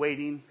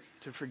 waiting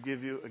to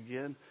forgive you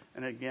again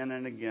and again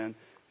and again.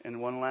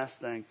 And one last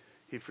thing,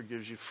 he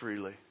forgives you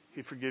freely.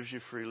 He forgives you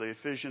freely.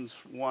 Ephesians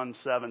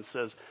 1:7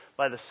 says,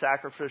 by the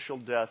sacrificial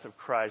death of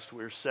Christ,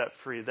 we are set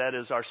free. That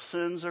is, our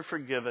sins are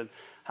forgiven.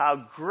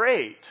 How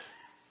great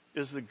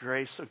is the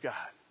grace of God.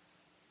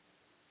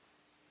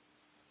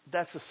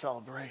 That's a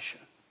celebration.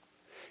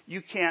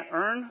 You can't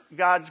earn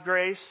God's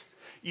grace.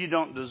 You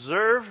don't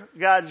deserve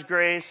God's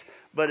grace,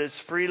 but it's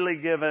freely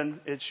given.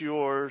 It's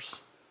yours.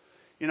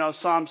 You know,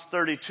 Psalms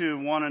 32,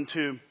 1 and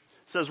 2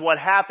 says, what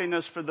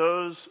happiness for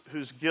those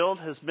whose guilt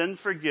has been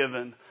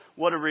forgiven.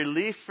 What a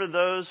relief for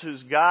those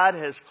whose God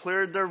has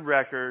cleared their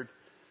record.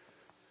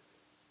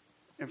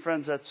 And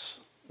friends, that's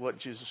what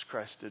Jesus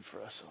Christ did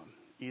for us on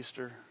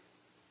Easter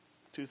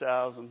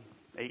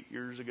 2008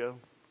 years ago.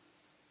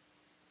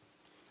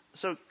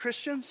 So,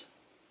 Christians,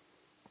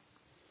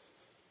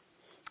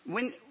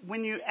 when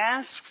you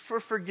ask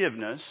for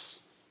forgiveness,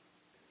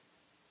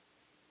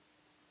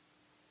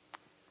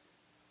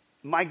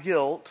 my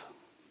guilt,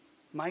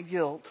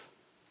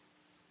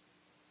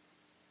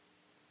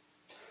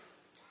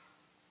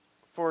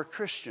 for a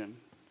Christian,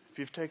 if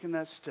you've taken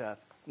that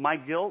step, my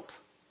guilt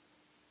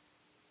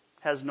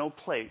has no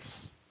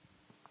place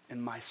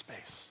in my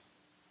space.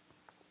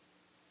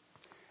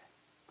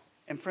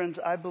 And friends,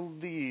 I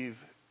believe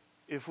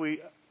if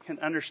we can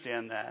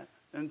understand that,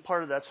 and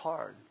part of that's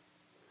hard,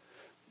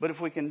 but if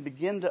we can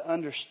begin to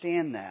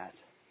understand that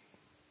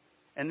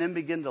and then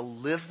begin to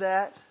live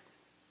that,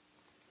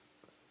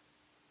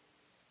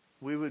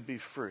 we would be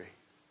free.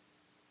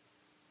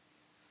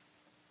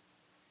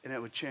 And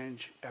it would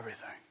change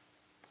everything.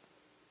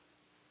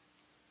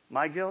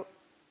 My guilt,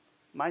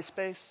 my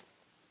space,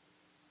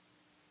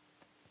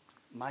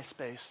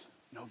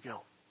 no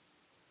guilt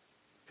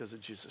because of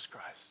Jesus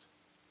Christ.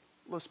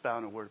 Let's bow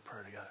in a word of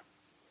prayer together.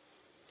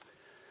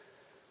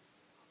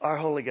 Our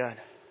holy God,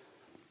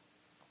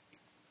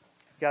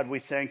 we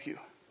thank you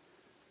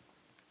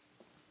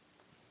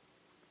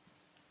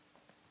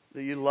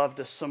that you loved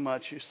us so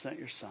much you sent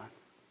your Son.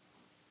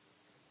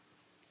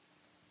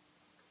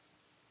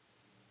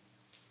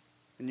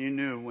 And you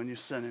knew when you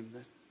sent him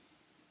that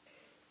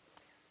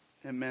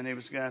it meant he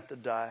was going to have to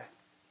die.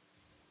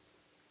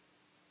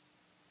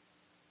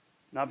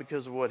 Not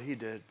because of what he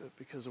did, but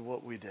because of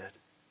what we did.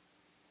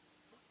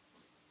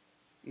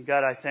 And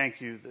God, I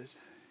thank you that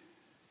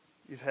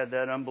you've had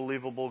that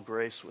unbelievable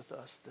grace with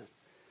us, that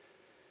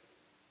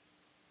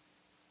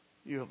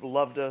you have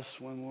loved us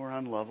when we're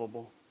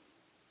unlovable.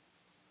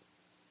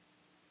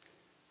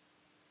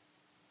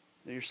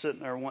 That you're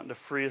sitting there wanting to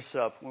free us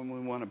up when we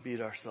want to beat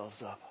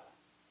ourselves up.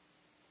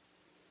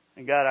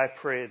 And God, I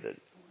pray that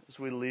as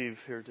we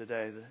leave here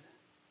today, that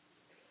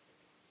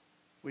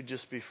we'd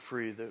just be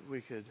free, that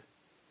we could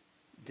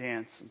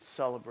dance and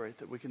celebrate,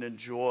 that we can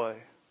enjoy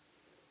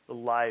the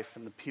life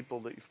and the people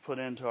that you've put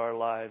into our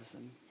lives.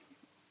 And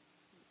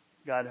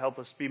God, help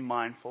us be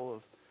mindful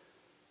of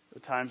the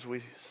times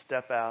we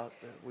step out,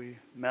 that we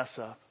mess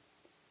up.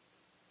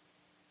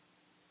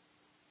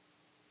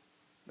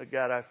 But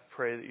God, I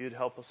pray that you'd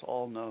help us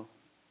all know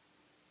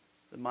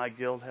that my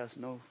guilt has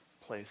no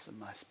place in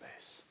my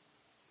space.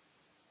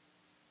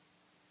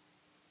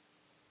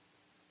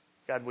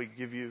 God, we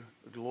give you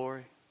the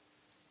glory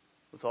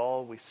with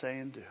all we say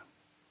and do.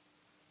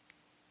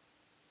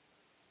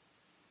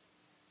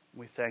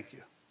 We thank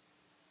you.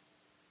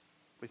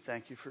 We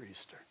thank you for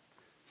Easter.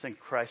 It's in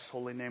Christ's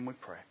holy name we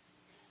pray.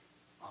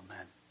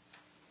 Amen.